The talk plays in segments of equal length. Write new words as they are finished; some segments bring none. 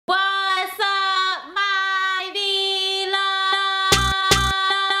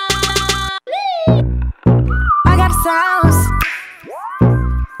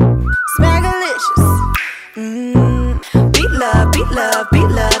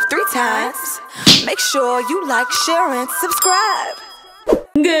3 times. Make sure you like, share, and subscribe.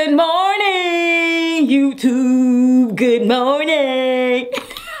 Good morning, YouTube. Good morning.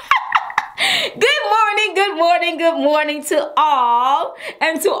 Good morning, good morning, good morning to all.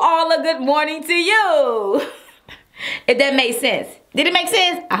 And to all a good morning to you. If that made sense. Did it make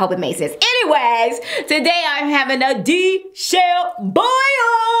sense? I hope it made sense. Anyways, today I'm having a deshelled boil.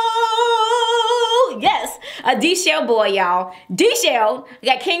 Yes, a deshelled boil, y'all. Deshelled. I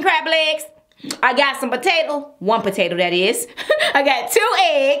got king crab legs. I got some potato. 1 potato, that is. I got 2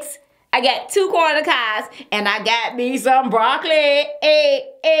 eggs. I got 2 corn on the cobs. And I got me some broccoli.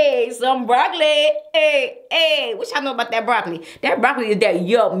 Some broccoli. What y'all know about that broccoli? That broccoli is that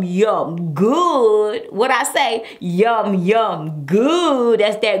yum, yum, good. What I say? Yum, yum, good.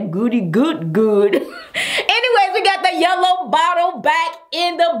 That's that goody, good, good. Anyways, we got the yellow bottle back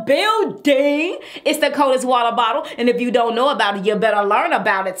in the building. It's the coldest water bottle. And if you don't know about it, you better learn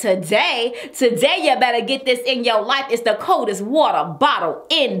about it today. Today, you better get this in your life. It's the coldest water bottle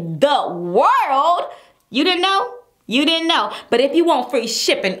in the world. You didn't know? You didn't know. But if you want free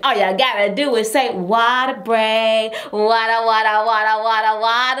shipping, all you gotta do is say water break. Water, water, water, water,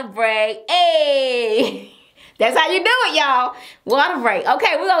 water break. Hey. That's how you do it, y'all. Water break.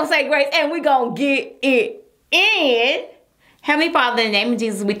 Okay, we're gonna say grace and we're gonna get it in. Heavenly Father, in the name of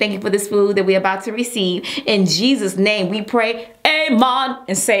Jesus, we thank you for this food that we're about to receive. In Jesus' name, we pray, amen,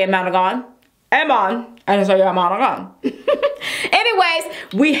 and say amen to God. Amen, and say amen to God. Anyways,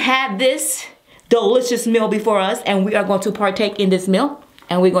 we have this delicious meal before us, and we are going to partake in this meal,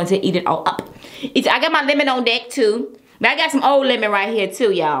 and we're going to eat it all up. I got my lemon on deck, too. But I got some old lemon right here,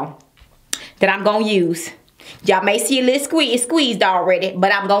 too, y'all, that I'm going to use. Y'all may see a little squeezed already,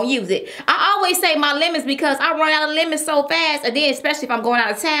 but I'm going to use it. I always say my lemons because I run out of lemons so fast. And then especially if I'm going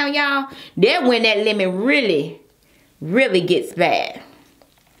out of town, y'all, that's when that lemon really, really gets bad.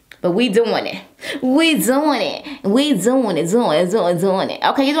 But we doing it. We doing it. We doing it. Doing it.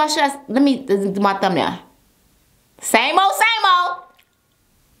 Okay, you know what? Let me do my thumbnail. Same old, same old.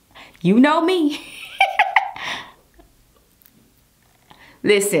 You know me.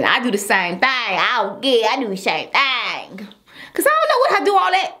 Listen, I do the same thing. I do the same thing. Because I don't know what I do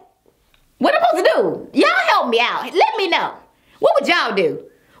all that. What am I supposed to do? Y'all help me out. Let me know. What would y'all do?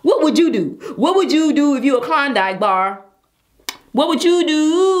 What would you do? What would you do if you were a Klondike bar? What would you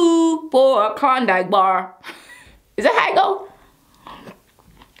do for a Klondike bar? Is that how it go?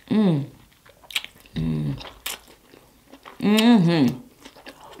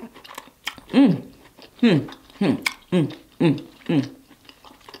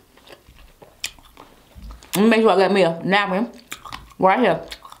 Let me make sure I got me a napkin right here.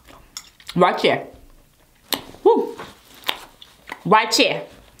 Right here. Woo. Right here.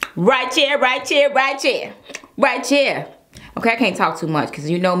 Right here, right here, right here. Right here. Okay, I can't talk too much because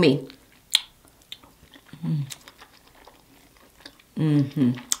you know me.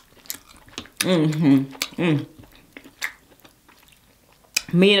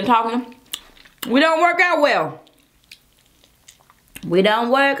 Me and the talking, we don't work out well. We don't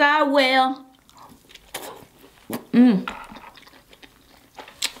work out well.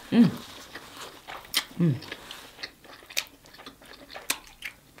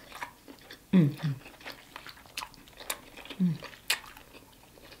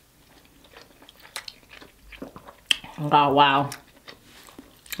 Oh, wow.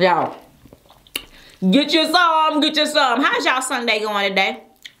 Y'all, get you some, get you some. How's y'all Sunday going today?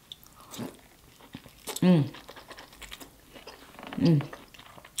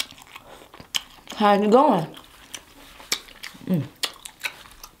 How's it going?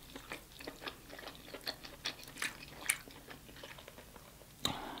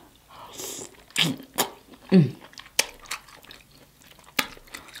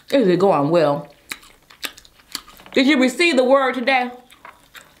 Is it going well? Did you receive the word today?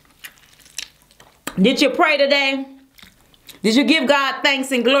 Did you pray today? Did you give God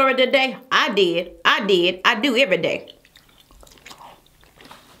thanks and glory today? I did. I did. I do every day.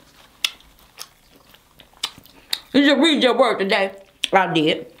 Did you read your word today? I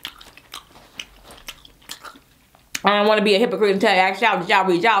did. I don't want to be a hypocrite and tell you, ask y'all, did y'all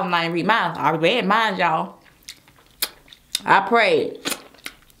read y'all and I didn't read mine? I read mine, y'all. I prayed.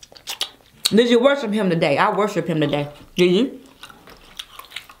 Did you worship him today? I worship him today. Did you?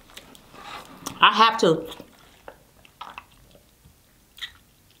 I have to.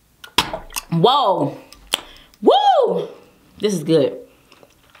 Whoa. Woo! This is good.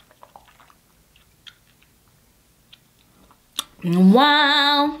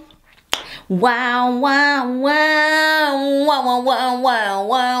 Wow. Wow, wow, wow, wow, wow, wow,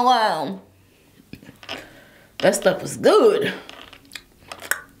 wow, wow. That stuff was good.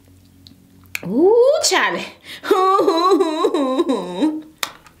 Charlie. Woo,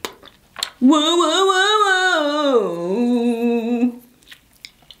 woo, woo, woo.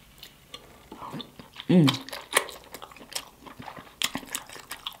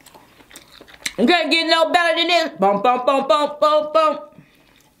 You can't get no better than this. Bum, bum, bum, bum, bum, bum.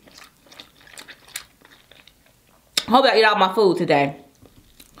 Hope I eat all my food today.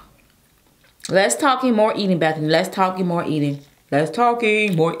 Less talking, more eating, Bethany. Less talking, more eating. Less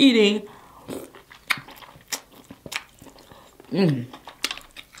talking, more eating.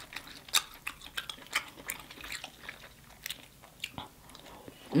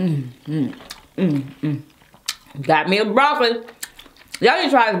 Got me a broccoli. Y'all need to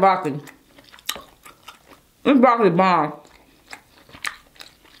try this broccoli. This broccoli bomb.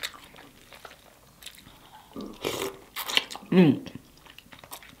 And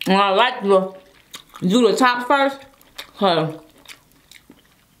I like to do the top first.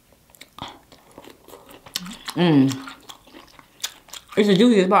 It's the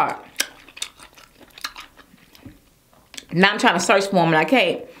juiciest part. Now I'm trying to search for them and I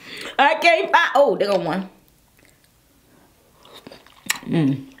can't find. Oh, there go one.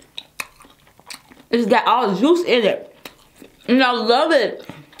 It's got all the juice in it. And I love it.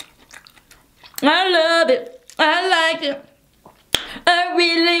 I love it. I like it. I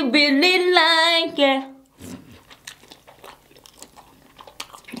really, really like it.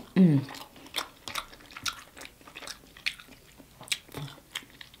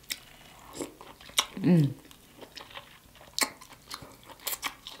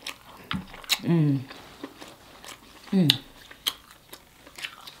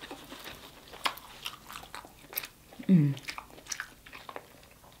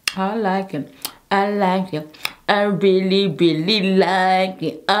 I like it. I like it. I really, really like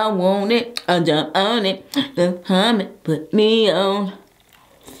it. I want it. I jump on it. The hum it. Put me on.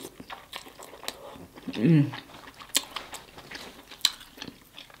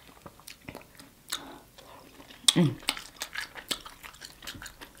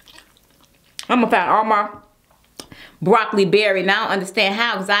 I'm gonna find all my broccoli berry. Now I don't understand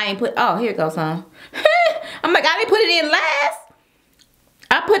how, because I ain't put. Oh, here it goes, huh? I'm like, I didn't put it in last.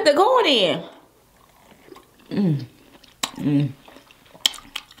 I put the corn in.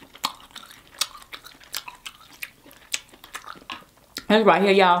 That's right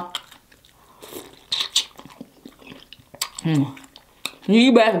here, y'all.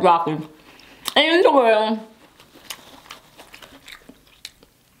 You best broccoli in the world.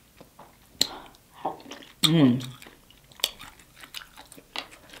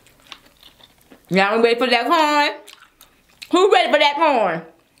 Y'all ready for that corn? Who ready for that corn?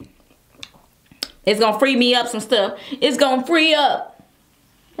 It's gonna free me up some stuff. It's gonna free up.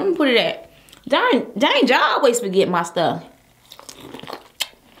 Let me put it at. Dang, y'all always forget my stuff.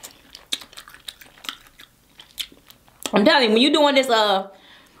 I'm telling you, when you doing this,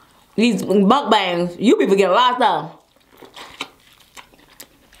 these mukbangs, you be forgetting a lot of stuff.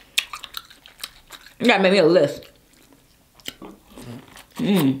 You gotta make me a list.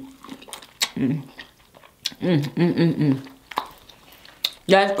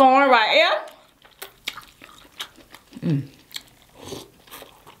 That's corn right here.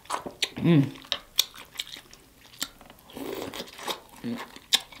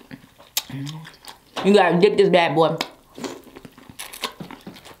 You gotta dip this bad boy.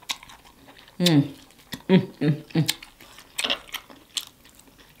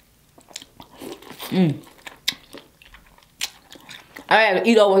 I have to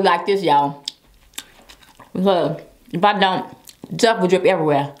eat over like this, y'all. Because if I don't, stuff will drip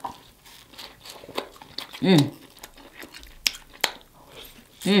everywhere.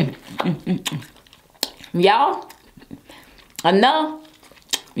 Y'all, enough.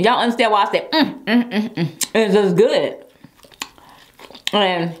 Y'all understand why I said it's just good.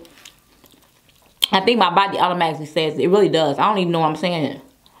 And I think my body automatically says it. It really does. I don't even know what I'm saying.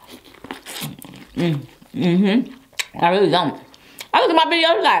 I really don't. I look at my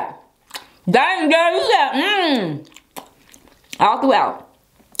videos like, dang girl, you said all throughout.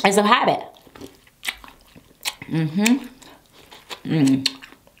 It's a habit.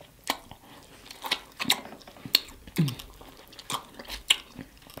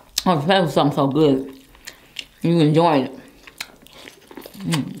 Oh, that was something so good. You enjoying it.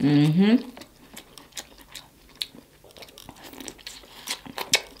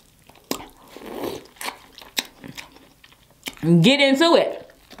 Get into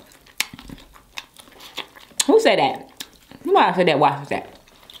it. Who said that? Somebody said that. Why was that?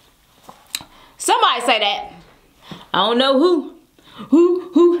 Somebody say that. I don't know who.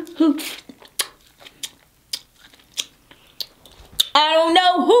 Who? I don't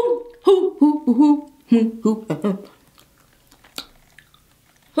know who. Woo!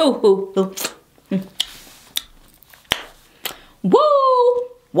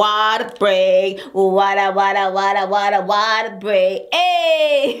 Water break. Water break.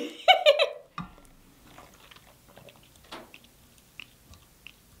 Hey!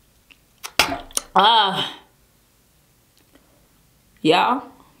 Y'all.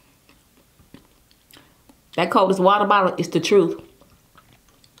 That coldest water bottle is the truth.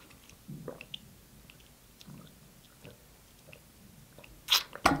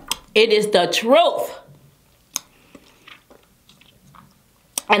 It is the truth.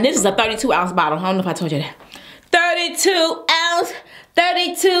 And this is a 32 ounce bottle. I don't know if I told you that. 32 ounce,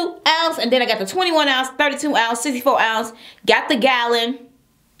 32 ounce. And then I got the 21 ounce, 32 ounce, 64 ounce. Got the gallon.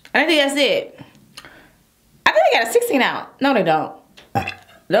 I think that's it. I think they got a 16 ounce. No, they don't.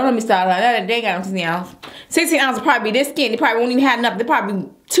 Don't let me start like that. They got a 16 ounce. 16 ounce will probably be this skinny. They probably won't even have enough. They probably be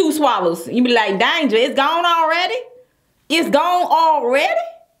 2 swallows. You be like, danger, it's gone already? It's gone already?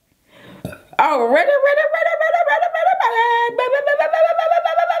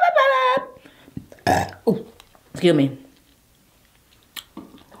 Ooh, excuse me.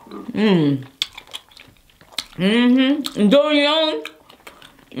 Do you?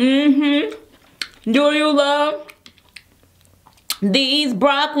 Do you love these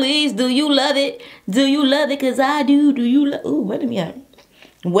broccolis? Do you love it? Do you love it? Cause I do. Do you love? Ooh, wait a minute.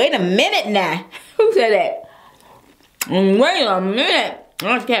 Wait a minute now. Who said that? Wait a minute.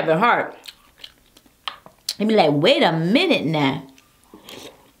 That's Kevin Hart. He be like, wait a minute now.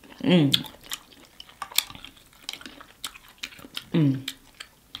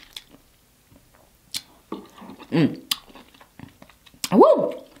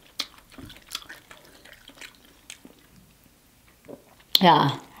 Woo!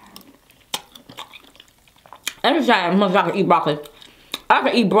 Yeah. Every time much I can eat broccoli. I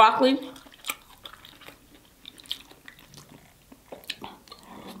can eat broccoli.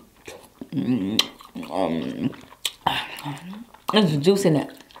 There's juice in it.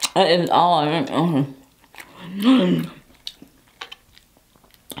 It is all in it.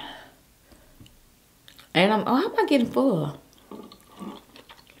 And how am I getting full?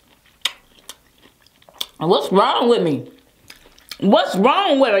 What's wrong with me? What's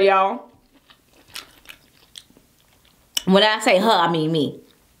wrong with her, y'all? When I say her, I mean me.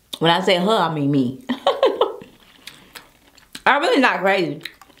 When I say her, I mean me. I'm really not crazy.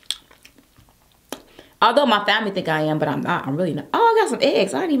 Although my family think I am, but I'm not. I'm really not. Oh, I got some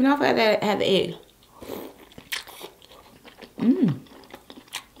eggs. I didn't even know if I had the egg.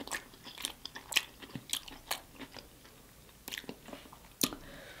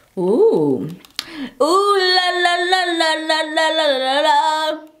 Ooh. Ooh la la la la la la la la la.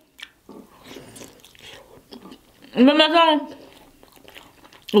 Remember that song?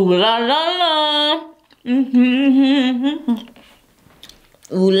 Ooh la la la.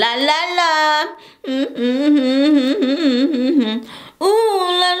 Ooh la la la. Ooh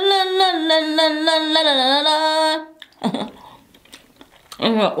la la la la la la la la la.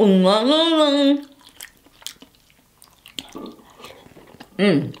 Ooh la la la.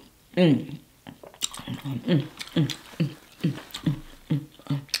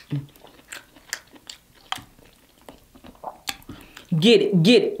 Get it,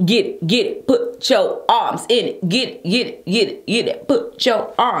 get it, get it, get it. Put your arms in it. Get it, get it, get it, get it. Put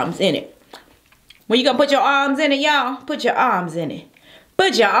your arms in it. When you gonna put your arms in it, y'all? Put your arms in it.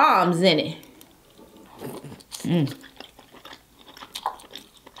 Put your arms in it.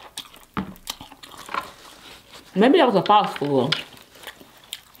 Maybe that was a false full.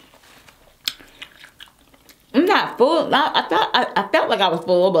 I'm not full. I felt like I was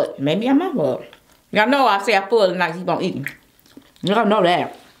full, but maybe I'm not full. Y'all know I say I'm full and I keep on eating. Y'all know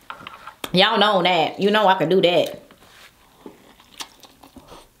that. Y'all know that. You know I can do that.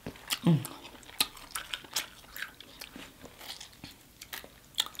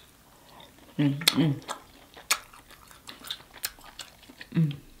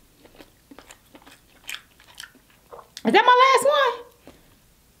 Is that my last one?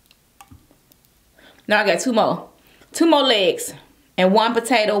 No, I got 2 more. 2 more legs. And 1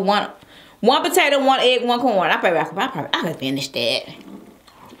 potato, one potato, 1 egg, 1 corn. I could finish that.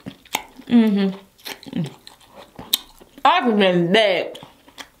 I could finish that.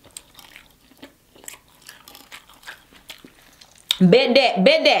 Bet that,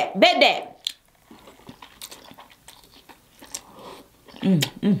 bet that, bet that.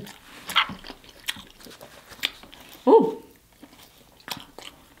 Ooh.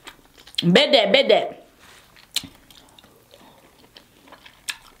 Bet that, bet that.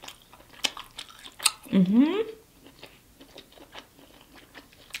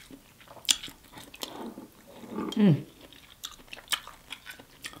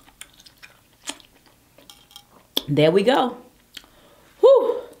 There we go.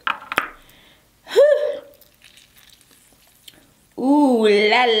 Whew. Ooh,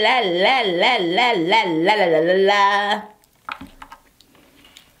 la la la la la la la la la la.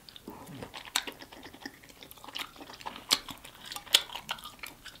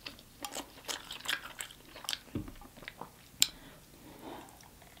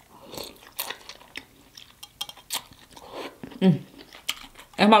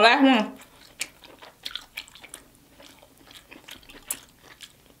 That's my last one.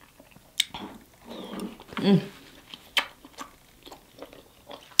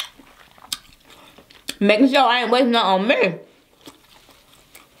 Making sure I ain't wasting nothing on me.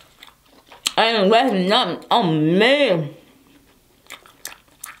 I ain't wasting nothing on me.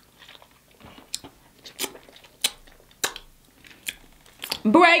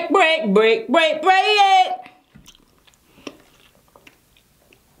 Break, break, break, break, break.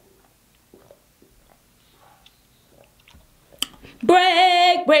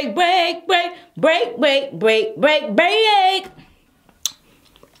 Break, break, break, break, break, break, break, break, break.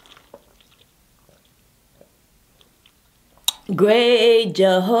 Great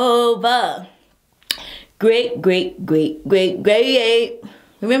Jehovah. Great, great, great, great, great.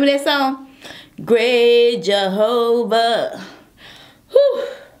 Remember that song? Great Jehovah. Whew.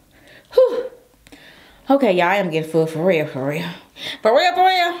 Whew. Okay, y'all, I am getting full for real, for real. For real, for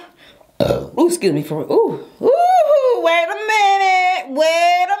real. Ooh, excuse me, for real. Ooh. Ooh, wait a minute.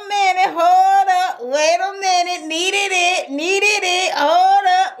 Wait a minute. Hold up. Wait a minute. Needed it. Hold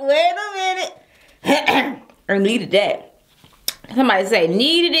up. Wait a minute. I needed that. Somebody say,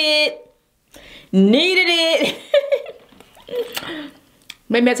 needed it. Needed it.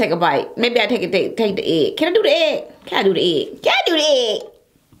 Maybe I take a bite. Maybe I take the egg. Can I do the egg? Can I do the egg? Can I do the egg?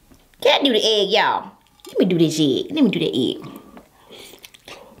 Can I do the egg, y'all? Let me do this egg. Let me do the egg.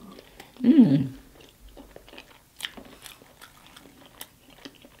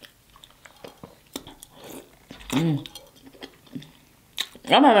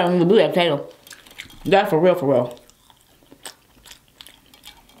 I'm not gonna do that potato. That's for real, for real.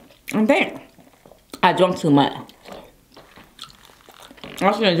 I think I drank too much.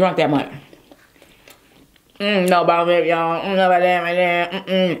 I shouldn't have drunk that much. No about it, y'all. No about that.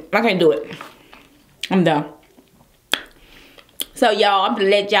 I can't do it. I'm done. So, y'all, I'm gonna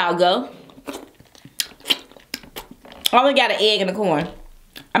let y'all go. I only got an egg and a corn.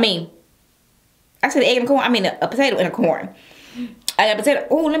 I said egg and a corn. I mean a potato and a corn. I got potato.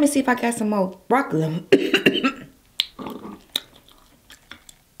 Oh, let me see if I got some more broccoli.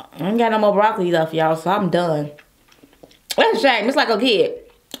 I ain't got no more broccoli left, y'all, so I'm done. That's a shame. It's like a kid.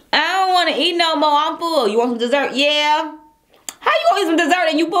 I don't want to eat no more. I'm full. You want some dessert? Yeah. How you gonna eat some dessert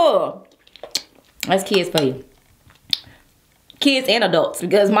and you full? That's kids for you. Kids and adults,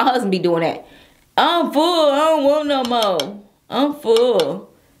 because my husband be doing that. I'm full. I don't want no more. I'm full.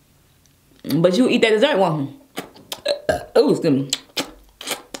 But you eat that dessert, won't you? Ooh, excuse me.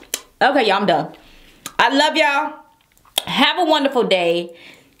 Okay, y'all, I'm done. I love y'all. Have a wonderful day.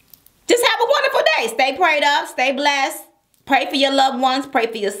 Just have a wonderful day. Stay prayed up. Stay blessed. Pray for your loved ones. Pray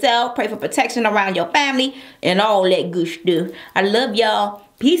for yourself. Pray for protection around your family. And all that good stuff. I love y'all.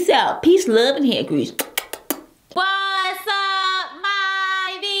 Peace out. Peace, love, and hair grease. What's up,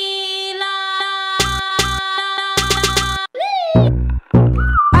 my beloved?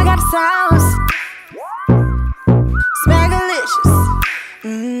 I got a sauce. Smackalicious.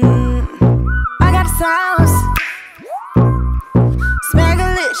 I got a sauce.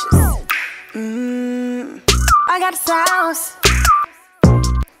 Smackalicious. I got a sauce.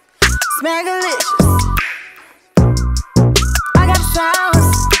 Smackalicious. I got a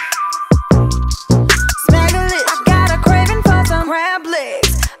sauce. Smackalicious. I got a craving for some crab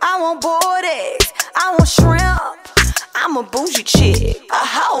legs. I want boiled eggs. I want shrimp. I'm a bougie chick. A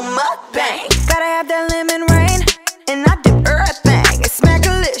whole mukbang. Gotta have that lemon rain. And I dip everything. It's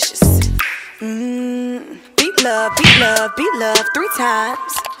smackalicious. Beat love, beat love, beat love 3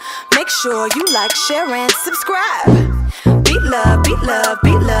 times. Make sure you like, share, and subscribe. Beat love, beat love,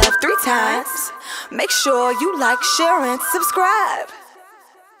 beat love 3 times. Make sure you like, share, and subscribe.